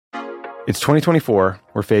It's 2024.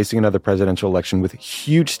 We're facing another presidential election with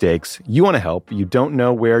huge stakes. You want to help. You don't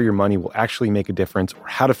know where your money will actually make a difference or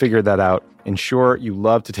how to figure that out. And sure, you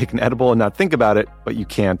love to take an edible and not think about it, but you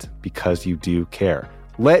can't because you do care.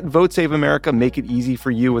 Let Vote Save America make it easy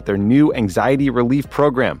for you with their new anxiety relief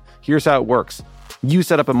program. Here's how it works. You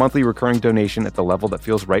set up a monthly recurring donation at the level that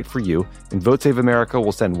feels right for you, and Vote Save America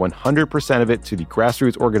will send 100% of it to the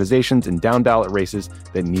grassroots organizations and down-ballot races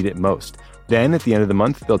that need it most. Then, at the end of the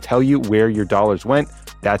month, they'll tell you where your dollars went.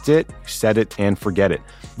 That's it. You set it and forget it.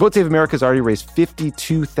 Vote Save America has already raised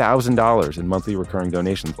 $52,000 in monthly recurring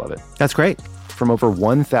donations. Love it. That's great. From over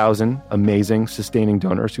 1,000 amazing, sustaining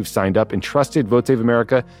donors who've signed up and trusted Vote Save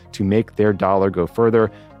America to make their dollar go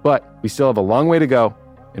further. But we still have a long way to go,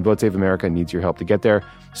 and Vote Save America needs your help to get there.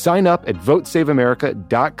 Sign up at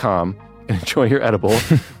votesaveamerica.com and enjoy your edible.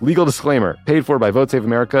 Legal disclaimer, paid for by Vote Save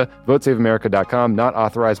America, votesaveamerica.com, not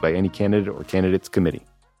authorized by any candidate or candidates committee.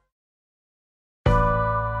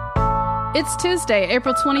 It's Tuesday,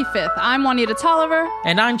 April 25th. I'm Juanita Tolliver.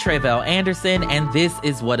 And I'm Tre'vell Anderson, and this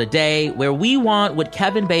is What a Day, where we want what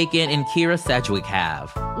Kevin Bacon and Kira Sedgwick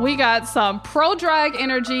have. We got some pro-drag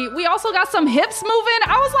energy. We also got some hips moving.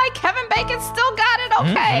 I was like, Kevin Bacon still got it,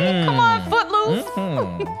 okay? Come on,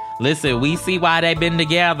 Footloose. Listen, we see why they've been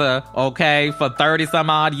together, okay, for 30-some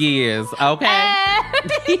odd years, okay?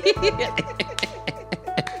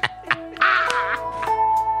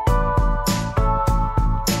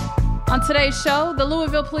 On today's show, the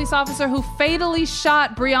Louisville police officer who fatally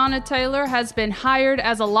shot Breonna Taylor has been hired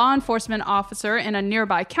as a law enforcement officer in a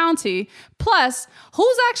nearby county. Plus,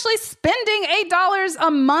 who's actually spending $8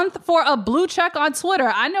 a month for a blue check on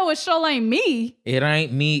Twitter? I know it sure ain't me. It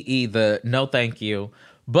ain't me either. No, thank you.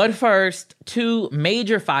 But first, two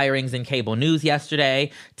major firings in cable news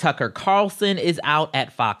yesterday. Tucker Carlson is out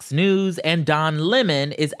at Fox News and Don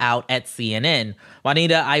Lemon is out at CNN.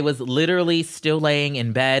 Juanita, I was literally still laying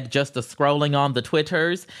in bed just scrolling on the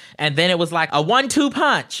Twitters, and then it was like a 1-2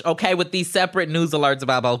 punch, okay, with these separate news alerts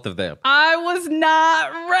about both of them. I was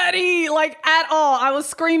not ready, at all. I was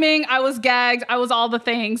screaming, I was gagged, I was all the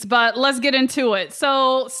things, but let's get into it.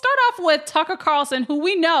 So start off with Tucker Carlson, who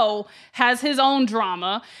we know has his own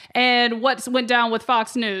drama, and what went down with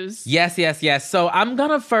Fox News. Yes. So I'm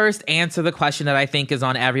gonna first answer the question that I think is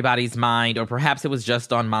on everybody's mind, or perhaps it was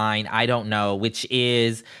just on mine, I don't know, which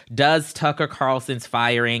is, does Tucker Carlson's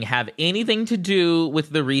firing have anything to do with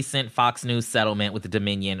the recent Fox News settlement with the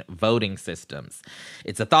Dominion voting systems?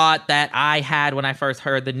 It's a thought that I had when I first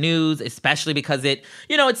heard the news, especially because it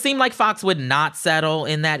seemed like Fox would not settle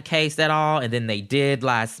in that case at all, and then they did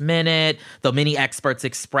last minute, though many experts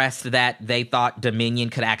expressed that they thought Dominion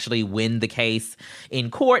could actually win the case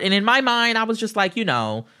in court. And in my mind, I was just like,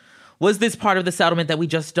 was this part of the settlement that we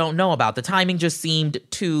just don't know about? The timing just seemed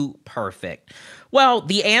too perfect. Well,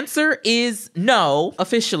 the answer is no,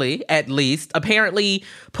 officially, at least. Apparently,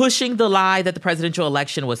 pushing the lie that the presidential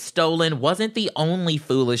election was stolen wasn't the only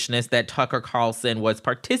foolishness that Tucker Carlson was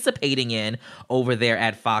participating in over there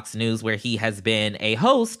at Fox News, where he has been a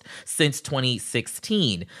host since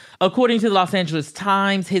 2016. According to the Los Angeles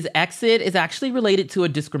Times, his exit is actually related to a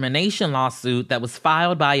discrimination lawsuit that was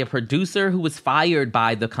filed by a producer who was fired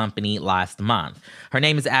by the company last month. Her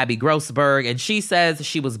name is Abby Grossberg, and she says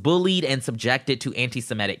she was bullied and subjected to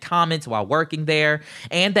anti-Semitic comments while working there,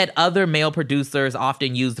 and that other male producers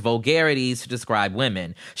often used vulgarities to describe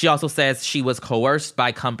women. She also says she was coerced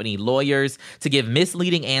by company lawyers to give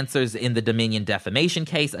misleading answers in the Dominion defamation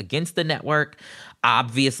case against the network.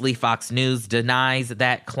 Obviously, Fox News denies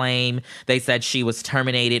that claim. They said she was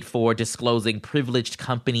terminated for disclosing privileged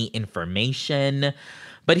company information.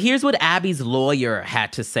 But here's what Abby's lawyer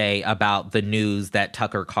had to say about the news that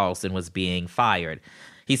Tucker Carlson was being fired.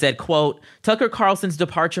 He said, quote, Tucker Carlson's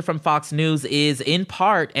departure from Fox News is, in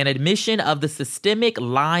part, an admission of the systemic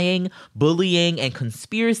lying, bullying, and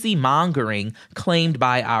conspiracy mongering claimed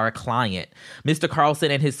by our client. Mr.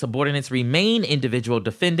 Carlson and his subordinates remain individual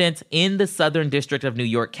defendants in the Southern District of New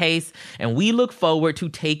York case, and we look forward to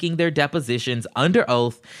taking their depositions under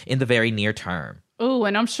oath in the very near term. Ooh,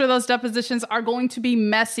 and I'm sure those depositions are going to be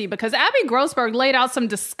messy because Abby Grossberg laid out some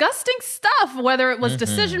disgusting stuff, whether it was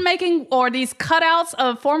decision-making or these cutouts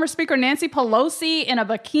of former Speaker Nancy Pelosi in a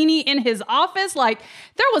bikini in his office.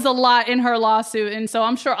 There was a lot in her lawsuit, and so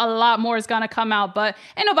I'm sure a lot more is going to come out, but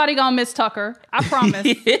ain't nobody going to miss Tucker. I promise.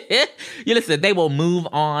 Listen, they will move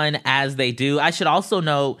on as they do. I should also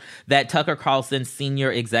note that Tucker Carlson's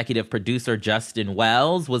senior executive producer, Justin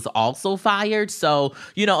Wells, was also fired. So,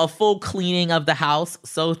 a full cleaning of the house house,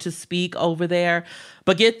 so to speak, over there.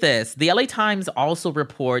 But get this, the LA Times also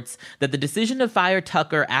reports that the decision to fire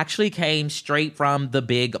Tucker actually came straight from the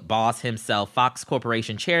big boss himself, Fox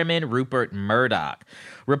Corporation chairman Rupert Murdoch.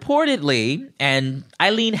 Reportedly, and I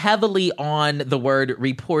lean heavily on the word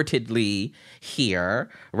reportedly here,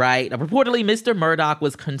 right? Reportedly, Mr. Murdoch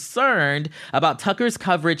was concerned about Tucker's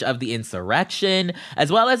coverage of the insurrection,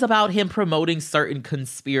 as well as about him promoting certain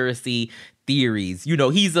conspiracy theories. You know,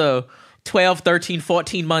 he's a 12, 13,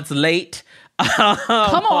 14 months late.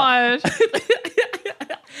 Come on.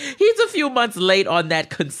 He's a few months late on that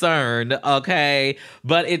concern, okay?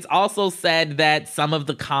 But it's also said that some of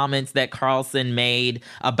the comments that Carlson made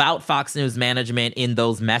about Fox News management in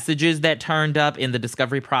those messages that turned up in the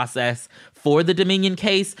discovery process for the Dominion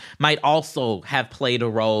case might also have played a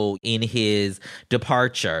role in his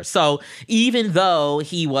departure. So even though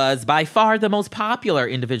he was by far the most popular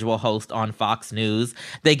individual host on Fox News,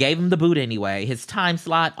 they gave him the boot anyway. His time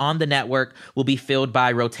slot on the network will be filled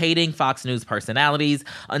by rotating Fox News personalities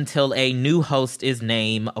until a new host is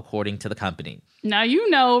named, according to the company. Now, you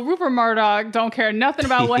know, Rupert Murdoch don't care nothing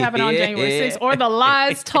about what happened on January 6th or the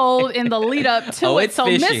lies told in the lead up to it. So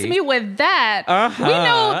fishy. miss me with that. We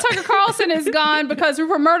know Tucker Carlson is gone because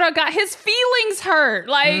Rupert Murdoch got his feelings hurt.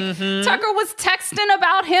 Like, Tucker was texting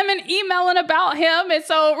about him and emailing about him. And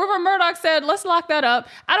so Rupert Murdoch said, let's lock that up.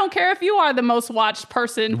 I don't care if you are the most watched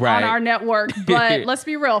person on our network, but let's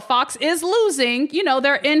be real. Fox is losing, you know,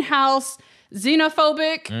 their in-house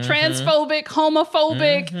xenophobic, transphobic,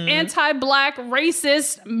 homophobic, anti-black,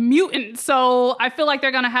 racist, mutant. So I feel like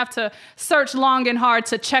they're going to have to search long and hard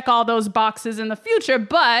to check all those boxes in the future.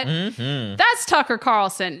 But that's Tucker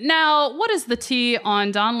Carlson. Now, what is the tea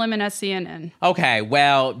on Don Lemon at CNN? Okay,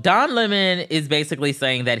 well, Don Lemon is basically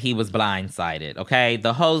saying that he was blindsided, okay?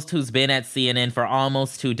 The host, who's been at CNN for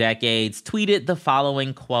almost 2 decades, tweeted the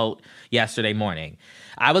following quote yesterday morning.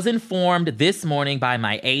 I was informed this morning by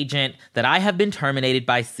my agent that I have been terminated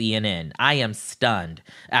by CNN. I am stunned.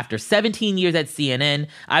 After 17 years at CNN,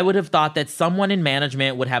 I would have thought that someone in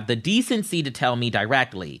management would have the decency to tell me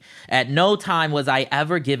directly. At no time was I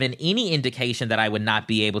ever given any indication that I would not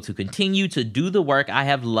be able to continue to do the work I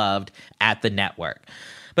have loved at the network.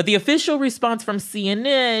 But the official response from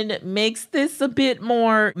CNN makes this a bit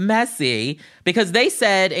more messy because they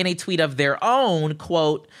said in a tweet of their own,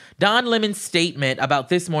 quote, Don Lemon's statement about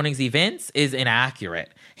this morning's events is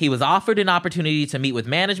inaccurate. He was offered an opportunity to meet with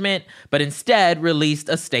management, but instead released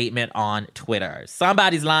a statement on Twitter.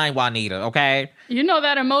 Somebody's lying, Juanita, okay? You know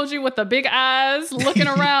that emoji with the big eyes looking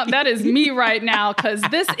around? That is me right now, because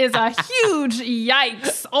this is a huge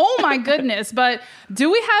yikes. Oh, my goodness. But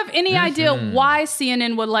do we have any idea why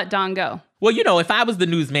CNN would let Don go? Well, you know, if I was the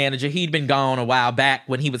news manager, he'd been gone a while back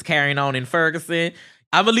when he was carrying on in Ferguson.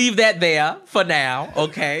 I'm going to leave that there for now,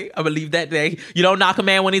 okay? I'm going to leave that there. You don't knock a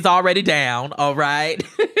man when he's already down, all right?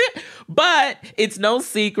 But it's no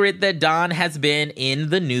secret that Don has been in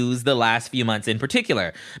the news the last few months in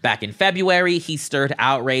particular. Back in February, he stirred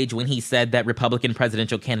outrage when he said that Republican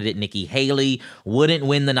presidential candidate Nikki Haley wouldn't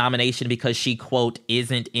win the nomination because she, quote,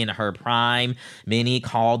 isn't in her prime. Many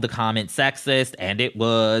called the comment sexist, and it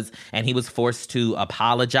was, and he was forced to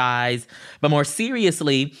apologize. But more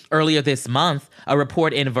seriously, earlier this month, a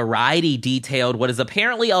report in Variety detailed what is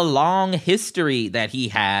apparently a long history that he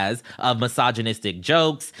has of misogynistic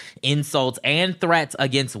jokes, insults, and threats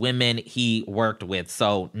against women he worked with.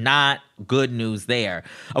 So not good news there.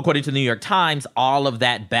 According to the New York Times, all of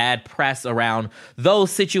that bad press around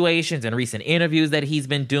those situations and recent interviews that he's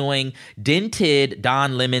been doing dented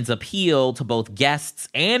Don Lemon's appeal to both guests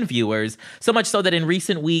and viewers, so much so that in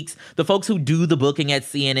recent weeks, the folks who do the booking at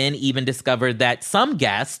CNN even discovered that some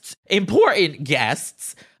guests, important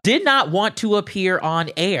guests, did not want to appear on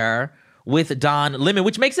air with Don Lemon,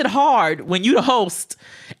 which makes it hard when you the host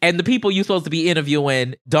and the people you're supposed to be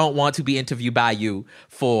interviewing don't want to be interviewed by you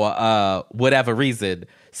for whatever reason,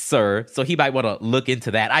 sir. So he might want to look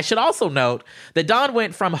into that. I should also note that Don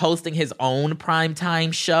went from hosting his own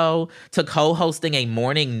primetime show to co-hosting a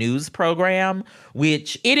morning news program,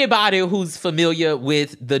 which anybody who's familiar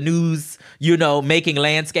with the news, you know, making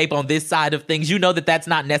landscape on this side of things, you know that that's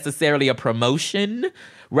not necessarily a promotion,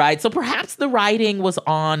 right? So perhaps the writing was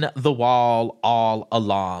on the wall all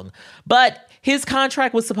along. But his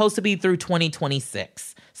contract was supposed to be through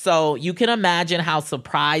 2026. So you can imagine how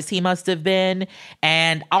surprised he must have been.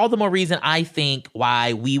 And all the more reason, I think,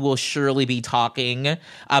 why we will surely be talking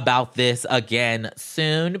about this again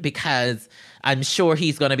soon, because I'm sure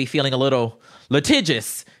he's going to be feeling a little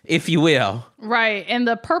litigious if you will. Right. And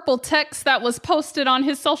the purple text that was posted on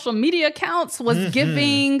his social media accounts was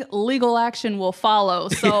giving legal action will follow.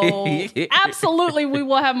 So absolutely, we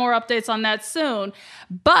will have more updates on that soon.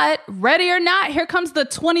 But ready or not, here comes the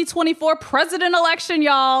 2024 president election,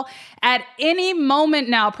 y'all. At any moment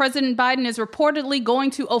now, President Biden is reportedly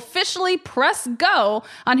going to officially press go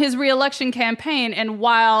on his re-election campaign. And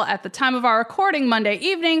while at the time of our recording Monday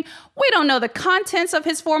evening, we don't know the contents of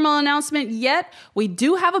his formal announcement yet, we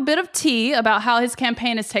do have a bit of tea about how his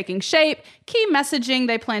campaign is taking shape, key messaging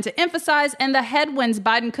they plan to emphasize, and the headwinds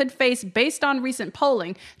Biden could face based on recent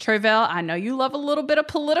polling. Tre'vell, I know you love a little bit of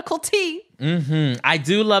political tea. I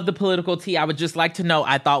do love the political tea. I would just like to know,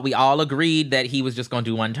 I thought we all agreed that he was just going to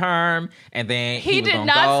do one term and then he was did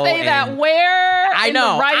not say that. Where I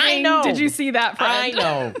know, in the writing I know. did you see that,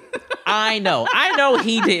 friend? I know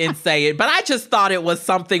he didn't say it, but I just thought it was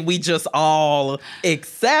something we just all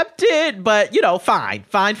accepted. But,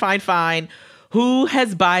 fine. Who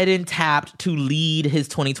has Biden tapped to lead his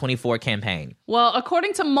 2024 campaign? Well,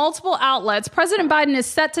 according to multiple outlets, President Biden is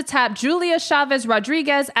set to tap Julia Chavez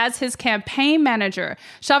Rodriguez as his campaign manager.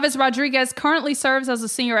 Chavez Rodriguez currently serves as a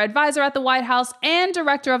senior advisor at the White House and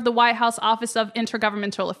director of the White House Office of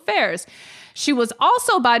Intergovernmental Affairs. She was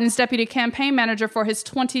also Biden's deputy campaign manager for his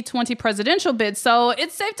 2020 presidential bid, so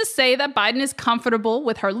it's safe to say that Biden is comfortable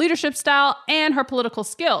with her leadership style and her political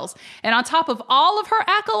skills. And on top of all of her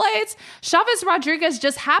accolades, Chavez Rodriguez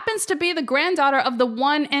just happens to be the granddaughter of the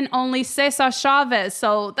one and only Cesar Chavez,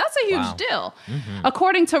 so that's a huge deal.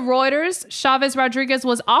 According to Reuters, Chavez Rodriguez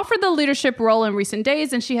was offered the leadership role in recent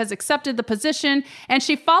days, and she has accepted the position, and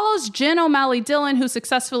she follows Jen O'Malley Dillon, who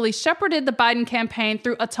successfully shepherded the Biden campaign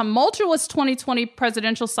through a tumultuous 2020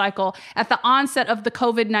 presidential cycle at the onset of the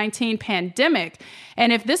COVID-19 pandemic.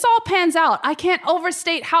 And if this all pans out, I can't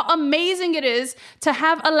overstate how amazing it is to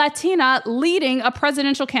have a Latina leading a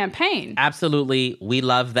presidential campaign. Absolutely. We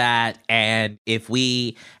love that. And if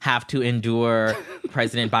we have to endure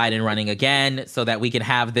President Biden running again so that we can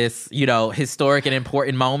have this, historic and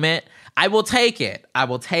important moment, I will take it. I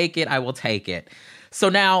will take it. So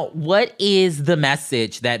now, what is the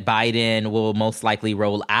message that Biden will most likely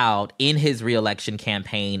roll out in his re-election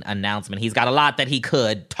campaign announcement? He's got a lot that he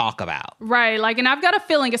could talk about. Right, and I've got a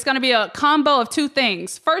feeling it's going to be a combo of two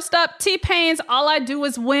things. First up, T-Pain's all I do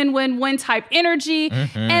is win, win, win type energy.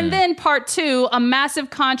 And then part two, a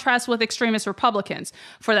massive contrast with extremist Republicans.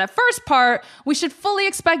 For that first part, we should fully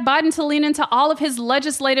expect Biden to lean into all of his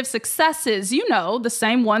legislative successes. The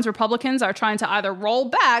same ones Republicans are trying to either roll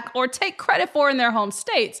back or take credit for in their home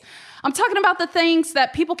states. I'm talking about the things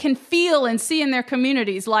that people can feel and see in their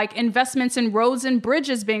communities, like investments in roads and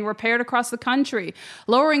bridges being repaired across the country,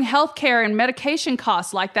 lowering healthcare and medication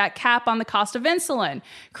costs, like that cap on the cost of insulin,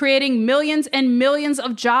 creating millions and millions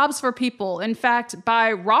of jobs for people. In fact,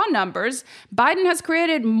 by raw numbers, Biden has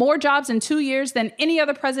created more jobs in 2 years than any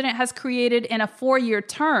other president has created in a 4-year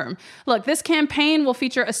term. Look, this campaign will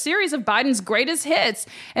feature a series of Biden's greatest hits,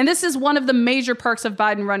 and this is one of the major perks of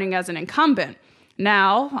Biden running as an incumbent.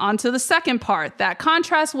 Now, on to the second part, that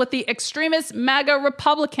contrast with the extremist MAGA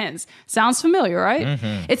Republicans. Sounds familiar, right?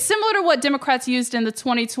 It's similar to what Democrats used in the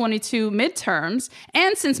 2022 midterms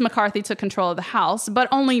and since McCarthy took control of the House, but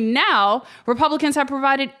only now Republicans have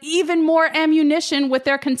provided even more ammunition with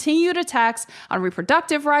their continued attacks on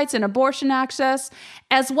reproductive rights and abortion access,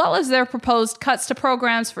 as well as their proposed cuts to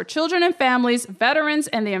programs for children and families, veterans,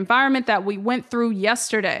 and the environment that we went through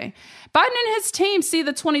yesterday. Biden and his team see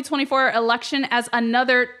the 2024 election as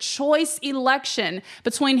another choice election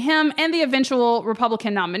between him and the eventual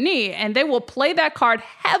Republican nominee, and they will play that card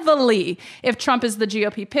heavily if Trump is the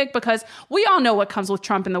GOP pick, because we all know what comes with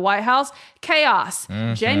Trump in the White House: chaos,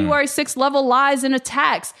 January 6th level lies and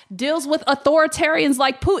attacks, deals with authoritarians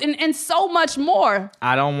like Putin, and so much more.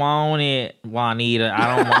 I don't want it, Juanita.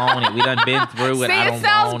 I don't want it. We done been through it. See, it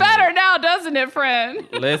sounds better now, doesn't it, friend?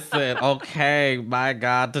 Listen, okay, my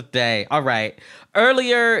God, today. All right.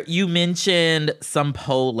 Earlier, you mentioned some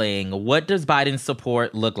polling. What does Biden's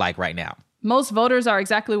support look like right now? Most voters are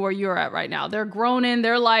exactly where you're at right now. They're groaning.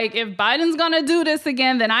 They're like, if Biden's going to do this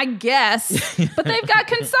again, then I guess. But they've got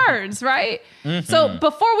concerns, right? So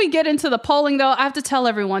before we get into the polling, though, I have to tell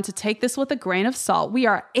everyone to take this with a grain of salt. We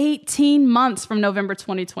are 18 months from November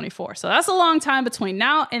 2024. So that's a long time between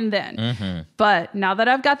now and then. But now that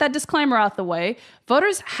I've got that disclaimer out the way,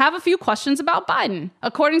 voters have a few questions about Biden.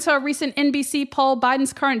 According to a recent NBC poll,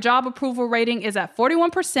 Biden's current job approval rating is at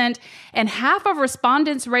 41%, and half of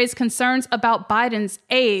respondents raised concerns about Biden's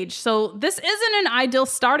age. So this isn't an ideal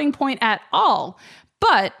starting point at all.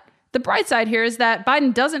 But The bright side here is that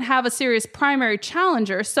Biden doesn't have a serious primary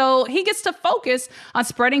challenger, so he gets to focus on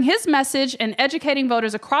spreading his message and educating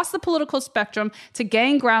voters across the political spectrum to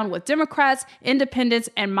gain ground with Democrats, independents,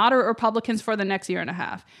 and moderate Republicans for the next year and a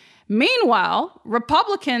half. Meanwhile,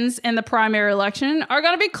 Republicans in the primary election are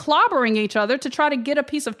going to be clobbering each other to try to get a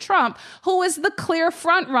piece of Trump, who is the clear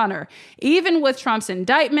frontrunner. Even with Trump's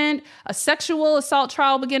indictment, a sexual assault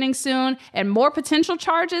trial beginning soon, and more potential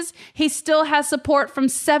charges, he still has support from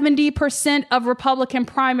 70% of Republican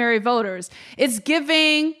primary voters. It's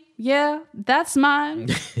giving, yeah, that's mine,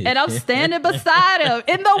 and I'm standing beside him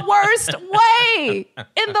in the worst way.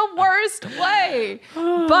 In the worst way.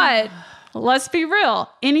 But let's be real.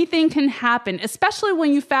 Anything can happen, especially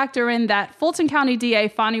when you factor in that Fulton County DA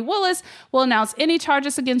Fani Willis will announce any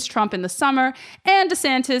charges against Trump in the summer, and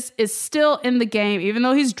DeSantis is still in the game, even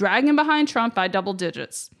though he's dragging behind Trump by double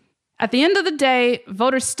digits. At the end of the day,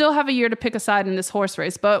 voters still have a year to pick a side in this horse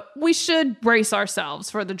race, but we should brace ourselves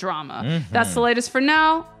for the drama. That's the latest for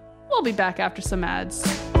now. We'll be back after some ads.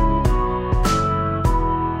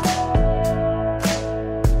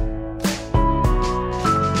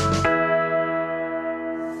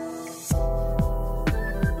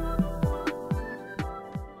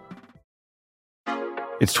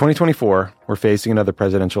 It's 2024. We're facing another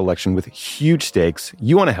presidential election with huge stakes.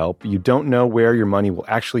 You want to help. You don't know where your money will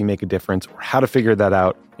actually make a difference or how to figure that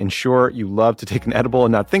out. And sure, you love to take an edible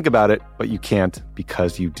and not think about it, but you can't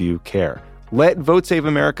because you do care. Let Vote Save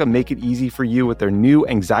America make it easy for you with their new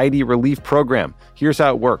anxiety relief program. Here's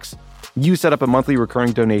how it works. You set up a monthly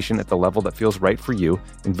recurring donation at the level that feels right for you,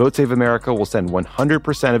 and Vote Save America will send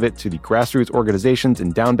 100% of it to the grassroots organizations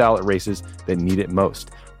and down-ballot races that need it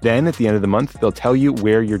most. Then, at the end of the month, they'll tell you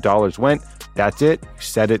where your dollars went. That's it. You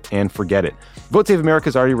set it and forget it. Vote Save America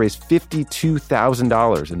has already raised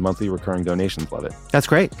 $52,000 in monthly recurring donations. Love it. That's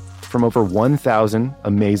great. From over 1,000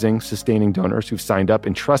 amazing, sustaining donors who've signed up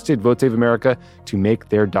and trusted Vote Save America to make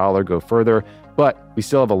their dollar go further. But we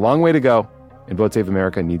still have a long way to go, and Vote Save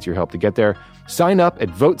America needs your help to get there. Sign up at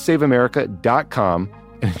votesaveamerica.com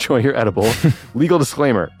and enjoy your edible. Legal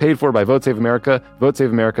disclaimer, paid for by Vote Save America,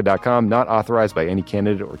 votesaveamerica.com, not authorized by any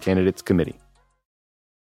candidate or candidates committee.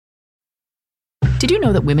 Did you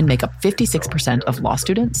know that women make up 56% of law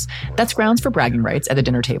students? That's grounds for bragging rights at the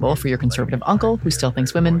dinner table for your conservative uncle who still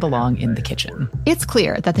thinks women belong in the kitchen. It's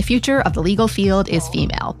clear that the future of the legal field is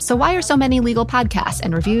female. So why are so many legal podcasts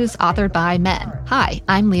and reviews authored by men? Hi,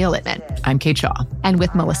 I'm Leah Littman. I'm Kate Shaw. And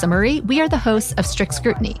with Melissa Murray, we are the hosts of Strict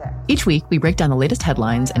Scrutiny. Each week, we break down the latest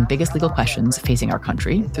headlines and biggest legal questions facing our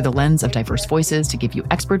country through the lens of diverse voices to give you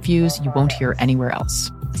expert views you won't hear anywhere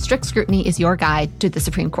else. Strict Scrutiny is your guide to the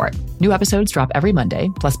Supreme Court. New episodes drop every Monday,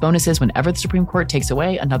 plus bonuses whenever the Supreme Court takes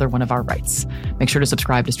away another one of our rights. Make sure to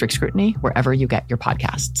subscribe to Strict Scrutiny wherever you get your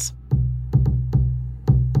podcasts.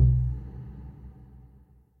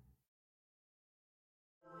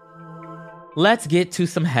 Let's get to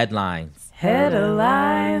some headlines.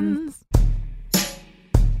 Headlines.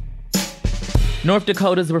 North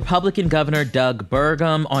Dakota's Republican Governor Doug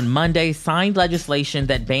Burgum on Monday signed legislation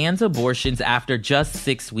that bans abortions after just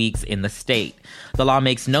 6 weeks in the state. The law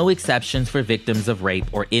makes no exceptions for victims of rape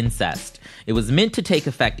or incest. It was meant to take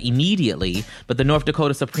effect immediately, but the North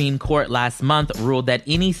Dakota Supreme Court last month ruled that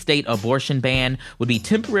any state abortion ban would be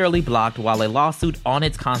temporarily blocked while a lawsuit on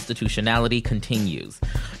its constitutionality continues.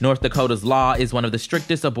 North Dakota's law is one of the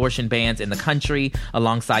strictest abortion bans in the country,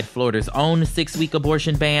 alongside Florida's own 6-week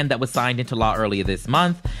abortion ban that was signed into law earlier this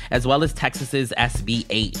month, as well as Texas's SB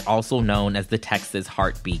 8, also known as the Texas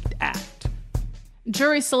Heartbeat Act.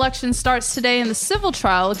 Jury selection starts today in the civil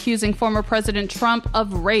trial accusing former President Trump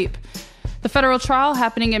of rape. The federal trial,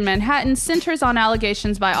 happening in Manhattan, centers on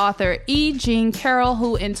allegations by author E. Jean Carroll,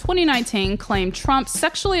 who in 2019 claimed Trump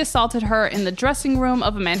sexually assaulted her in the dressing room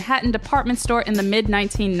of a Manhattan department store in the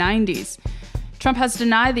mid-1990s. Trump has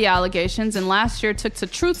denied the allegations and last year took to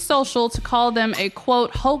Truth Social to call them a,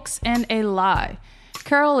 quote, hoax and a lie.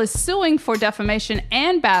 Carroll is suing for defamation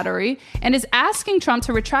and battery and is asking Trump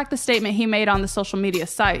to retract the statement he made on the social media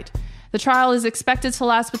site. The trial is expected to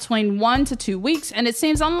last between 1 to 2 weeks, and it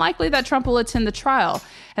seems unlikely that Trump will attend the trial,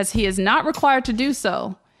 as he is not required to do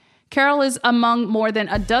so. Carroll is among more than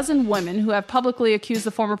a dozen women who have publicly accused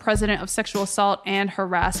the former president of sexual assault and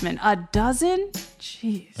harassment. A dozen?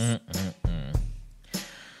 Jeez.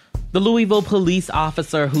 The Louisville police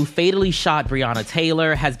officer who fatally shot Breonna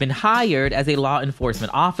Taylor has been hired as a law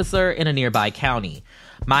enforcement officer in a nearby county.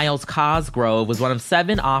 Miles Cosgrove was one of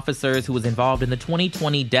 7 officers who was involved in the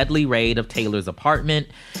 2020 deadly raid of Taylor's apartment,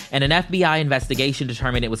 and an FBI investigation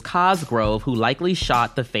determined it was Cosgrove who likely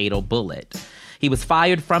shot the fatal bullet. He was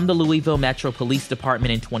fired from the Louisville Metro Police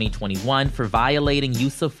Department in 2021 for violating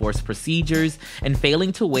use of force procedures and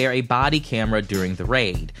failing to wear a body camera during the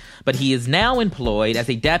raid. But he is now employed as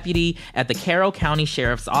a deputy at the Carroll County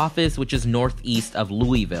Sheriff's Office, which is northeast of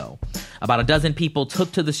Louisville. About a dozen people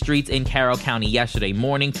took to the streets in Carroll County yesterday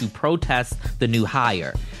morning to protest the new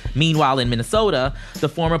hire. Meanwhile, in Minnesota, the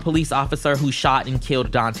former police officer who shot and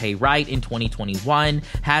killed Daunte Wright in 2021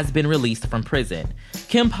 has been released from prison.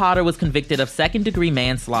 Kim Potter was convicted of second-degree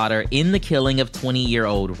manslaughter in the killing of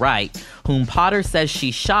 20-year-old Wright, whom Potter says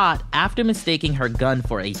she shot after mistaking her gun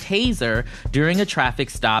for a taser during a traffic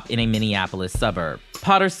stop in a Minneapolis suburb.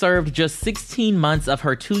 Potter served just 16 months of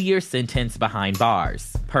her 2-year sentence behind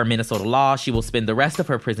bars. Per Minnesota law, she will spend the rest of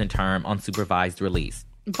her prison term on supervised release.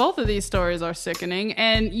 Both of these stories are sickening,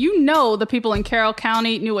 and you know the people in Carroll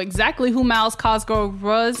County knew exactly who Miles Cosgrove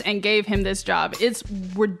was and gave him this job. It's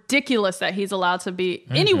ridiculous that he's allowed to be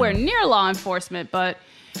anywhere near law enforcement, but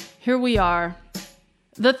here we are.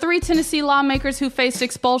 The 3 Tennessee lawmakers who faced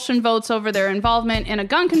expulsion votes over their involvement in a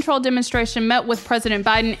gun control demonstration met with President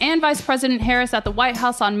Biden and Vice President Harris at the White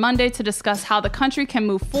House on Monday to discuss how the country can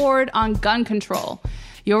move forward on gun control.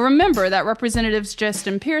 You'll remember that Representatives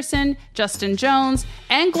Justin Pearson, Justin Jones,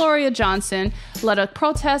 and Gloria Johnson led a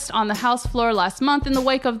protest on the House floor last month in the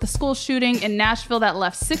wake of the school shooting in Nashville that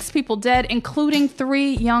left 6 people dead, including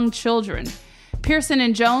 3 young children. Pearson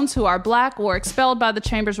and Jones, who are black, were expelled by the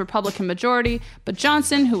chamber's Republican majority, but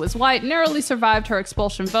Johnson, who is white, narrowly survived her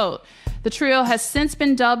expulsion vote. The trio has since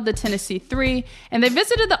been dubbed the Tennessee Three, and they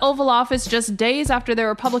visited the Oval Office just days after their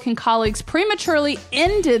Republican colleagues prematurely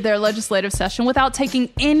ended their legislative session without taking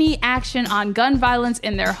any action on gun violence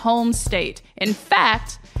in their home state. In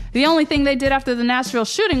fact, the only thing they did after the Nashville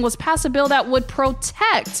shooting was pass a bill that would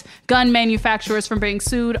protect gun manufacturers from being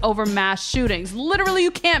sued over mass shootings. Literally,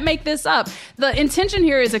 you can't make this up. The intention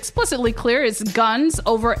here is explicitly clear. It's guns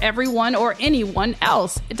over everyone or anyone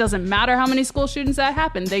else. It doesn't matter how many school shootings that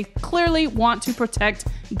happen. They clearly want to protect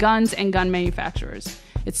guns and gun manufacturers.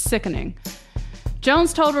 It's sickening.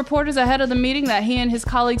 Jones told reporters ahead of the meeting that he and his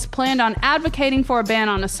colleagues planned on advocating for a ban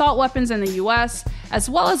on assault weapons in the U.S., as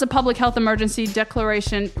well as a public health emergency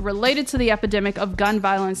declaration related to the epidemic of gun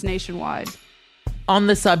violence nationwide. On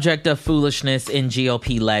the subject of foolishness in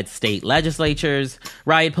GOP-led state legislatures,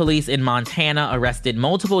 riot police in Montana arrested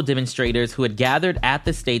multiple demonstrators who had gathered at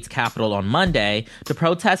the state's capitol on Monday to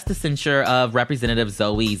protest the censure of Representative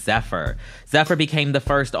Zoe Zephyr. Zephyr became the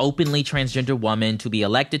first openly transgender woman to be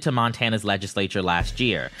elected to Montana's legislature last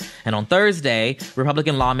year. And on Thursday,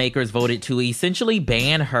 Republican lawmakers voted to essentially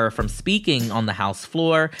ban her from speaking on the House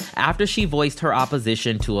floor after she voiced her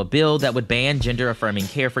opposition to a bill that would ban gender-affirming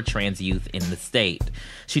care for trans youth in the state.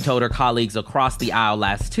 She told her colleagues across the aisle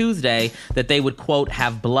last Tuesday that they would, quote,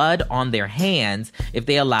 have blood on their hands if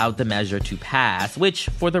they allowed the measure to pass, which,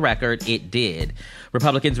 for the record, it did.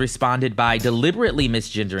 Republicans responded by deliberately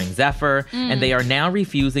misgendering Zephyr, and they are now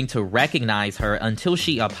refusing to recognize her until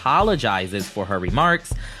she apologizes for her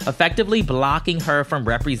remarks, effectively blocking her from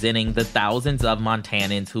representing the thousands of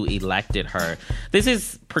Montanans who elected her. This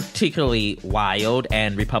is particularly wild,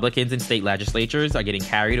 and Republicans in state legislatures are getting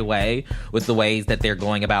carried away with the ways that they're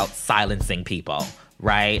going about silencing people,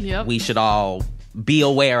 right? Yep. We should all be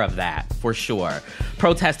aware of that, for sure.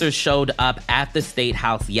 Protesters showed up at the State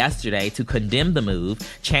House yesterday to condemn the move,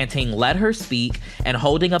 chanting, "Let her speak," and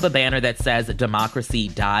holding up a banner that says, "Democracy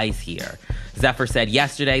dies here." Zephyr said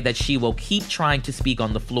yesterday that she will keep trying to speak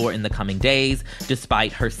on the floor in the coming days,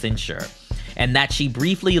 despite her censure, and that she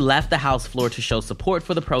briefly left the House floor to show support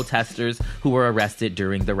for the protesters who were arrested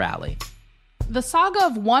during the rally. The saga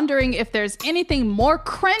of wondering if there's anything more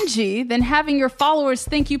cringy than having your followers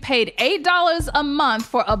think you paid $8 a month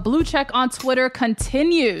for a blue check on Twitter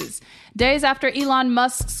continues. Days after Elon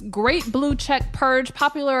Musk's great blue check purge,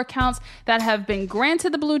 popular accounts that have been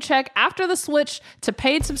granted the blue check after the switch to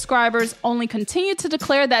paid subscribers only continue to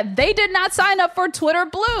declare that they did not sign up for Twitter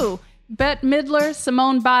Blue. Bette Midler,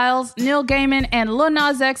 Simone Biles, Neil Gaiman, and Lil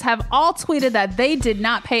Nas X have all tweeted that they did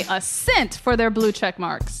not pay a cent for their blue check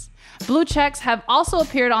marks. Blue checks have also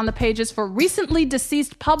appeared on the pages for recently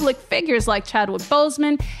deceased public figures like Chadwick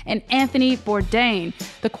Boseman and Anthony Bourdain.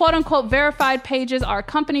 The quote-unquote verified pages are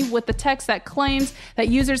accompanied with the text that claims that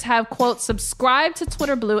users have, quote, subscribed to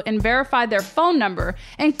Twitter Blue and verified their phone number.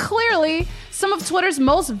 And clearly, some of Twitter's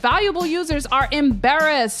most valuable users are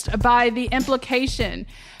embarrassed by the implication.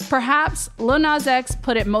 Perhaps Lil Nas X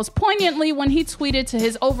put it most poignantly when he tweeted to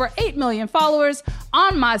his over 8 million followers,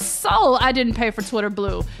 "On my soul, I didn't pay for Twitter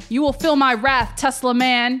Blue. You will feel my wrath, Tesla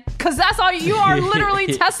man." Because that's all you are, literally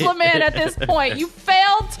Tesla man at this point. You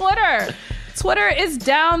failed Twitter. Twitter is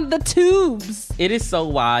down the tubes. It is so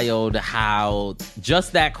wild how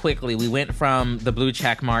just that quickly we went from the blue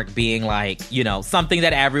check mark being like, you know, something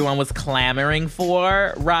that everyone was clamoring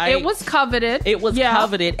for, right? It was coveted.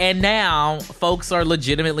 Coveted. And now folks are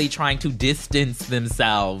legitimately trying to distance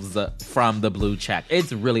themselves from the blue check.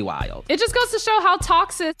 It's really wild. It just goes to show how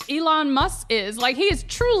toxic Elon Musk is. Like, he is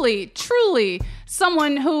truly, truly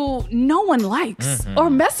someone who no one likes or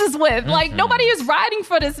messes with. Like, nobody is riding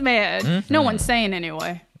for this man. No one's saying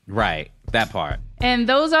anyway. Right. That part. And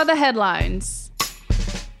those are the headlines.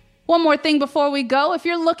 One more thing before we go. If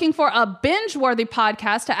you're looking for a binge-worthy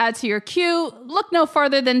podcast to add to your queue, look no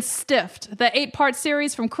further than Stiffed, the 8-part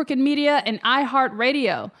series from Crooked Media and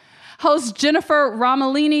iHeartRadio. Host Jennifer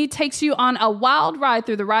Romolini takes you on a wild ride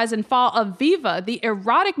through the rise and fall of Viva, the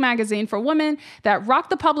erotic magazine for women that rocked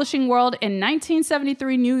the publishing world in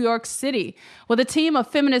 1973 New York City. With a team of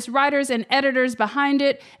feminist writers and editors behind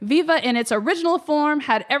it, Viva in its original form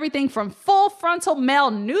had everything from full frontal male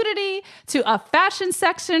nudity to a fashion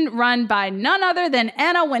section run by none other than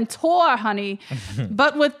Anna Wintour, honey.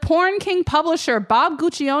 But with porn king publisher Bob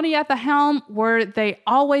Guccione at the helm, were they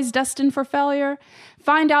always destined for failure?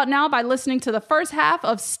 Find out now by listening to the first half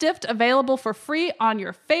of Stiffed, available for free on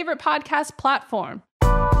your favorite podcast platform.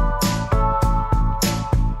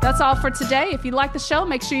 That's all for today. If you like the show,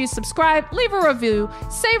 make sure you subscribe, leave a review,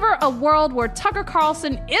 savor a world where Tucker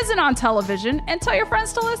Carlson isn't on television, and tell your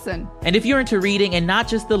friends to listen. And if you're into reading and not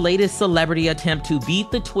just the latest celebrity attempt to beat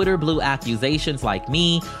the Twitter blue accusations like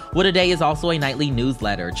me, What A Day is also a nightly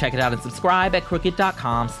newsletter. Check it out and subscribe at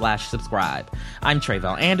crooked.com/subscribe. I'm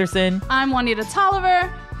Tre'vell Anderson. I'm Juanita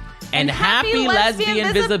Tolliver. And happy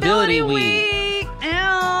Lesbian Visibility Week.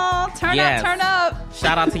 Turn up, turn up.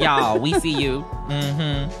 Shout out to y'all. We see you.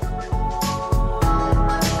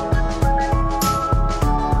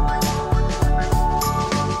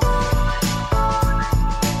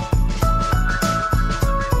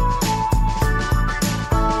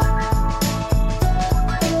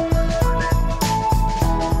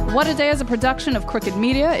 What A Day is a production of Crooked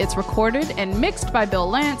Media. It's recorded and mixed by Bill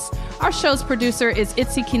Lance. Our show's producer is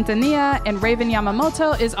Itzy Quintanilla, and Raven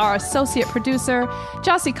Yamamoto is our associate producer.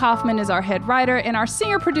 Jossie Kaufman is our head writer, and our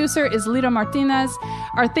senior producer is Lita Martinez.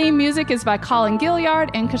 Our theme music is by Colin Gilliard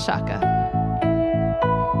and Kashaka.